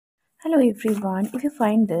Hello everyone. If you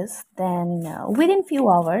find this, then within few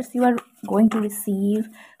hours you are going to receive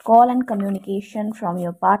call and communication from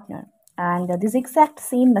your partner, and this exact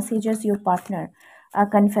same messages your partner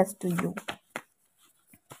confess to you.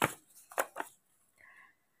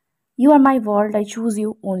 You are my world. I choose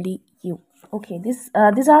you, only you. Okay,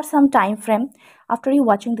 these are some time frame. After you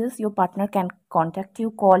watching this, your partner can contact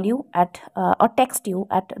you, call you at or text you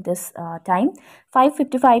at this time: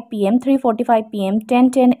 5:55 p.m., 3:45 p.m.,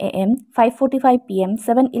 10:10 a.m., 5:45 p.m.,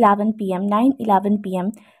 7:11 p.m., 9:11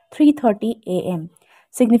 p.m., 3:30 a.m.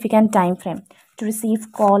 Significant time frame to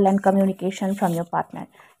receive call and communication from your partner.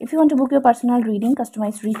 If you want to book your personal reading,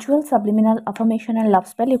 customized ritual, subliminal affirmation, and love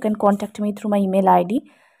spell, you can contact me through my email ID.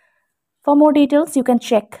 For more details, you can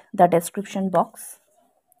check the description box.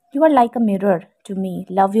 You are like a mirror to me,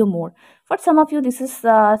 love you more. For some of you, this is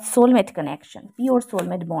a soulmate connection, pure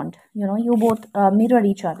soulmate bond. You know, you both mirror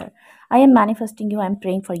each other. I am manifesting you, I am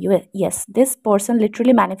praying for you. Yes, this person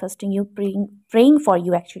literally manifesting you, praying for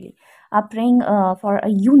you actually, praying for a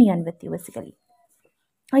union with you basically.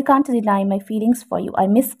 I can't deny my feelings for you. I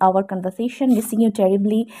miss our conversation, missing you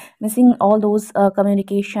terribly, missing all those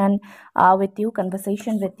communication with you,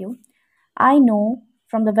 conversation with you. I know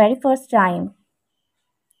from the very first time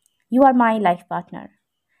you are my life partner.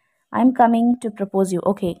 I'm coming to propose you.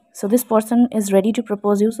 Okay, so this person is ready to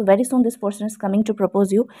propose you. So very soon this person is coming to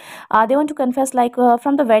propose you. They want to confess like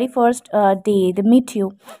from the very first day they meet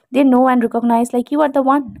you. They know and recognize like you are the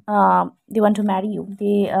one. They want to marry you.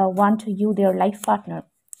 They want you their life partner.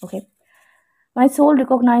 Okay. My soul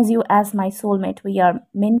recognize you as my soulmate. We are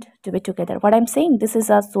meant to be together. What I'm saying, this is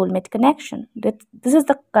a soulmate connection. This is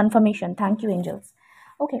the confirmation. Thank you, angels.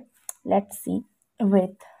 Okay, let's see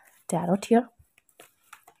with tarot here.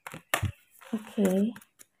 Okay,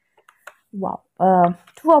 wow.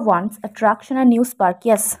 Two of Wands, attraction and new spark.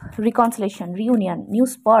 Yes, reconciliation, reunion, new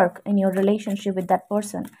spark in your relationship with that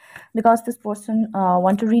person, because this person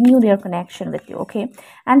want to renew their connection with you. Okay,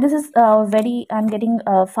 and this is very. I'm getting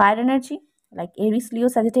fire energy like Aries, Leo,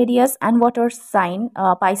 Sagittarius, and water sign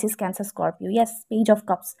Pisces, Cancer, Scorpio. Yes, Page of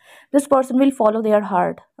Cups. This person will follow their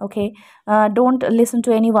heart. Okay, don't listen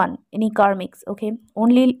to anyone, any karmics. Okay,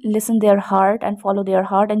 only listen their heart and follow their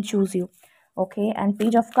heart and choose you. Okay, and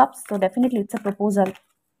Page of Cups, so definitely it's a proposal.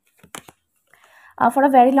 For a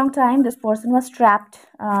very long time this person was trapped.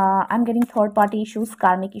 I'm getting third party issues,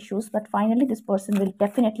 karmic issues, but finally this person will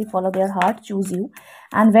definitely follow their heart, choose you,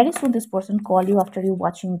 and very soon this person call you after you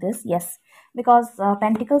watching this. Yes, because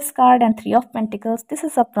Pentacles card and Three of Pentacles, this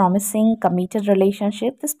is a promising committed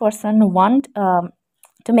relationship. This person want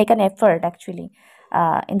to make an effort actually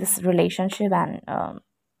in this relationship, and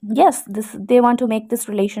yes, this they want to make this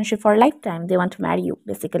relationship for a lifetime. They want to marry you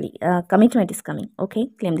basically. Commitment is coming. Okay,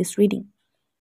 claim this reading.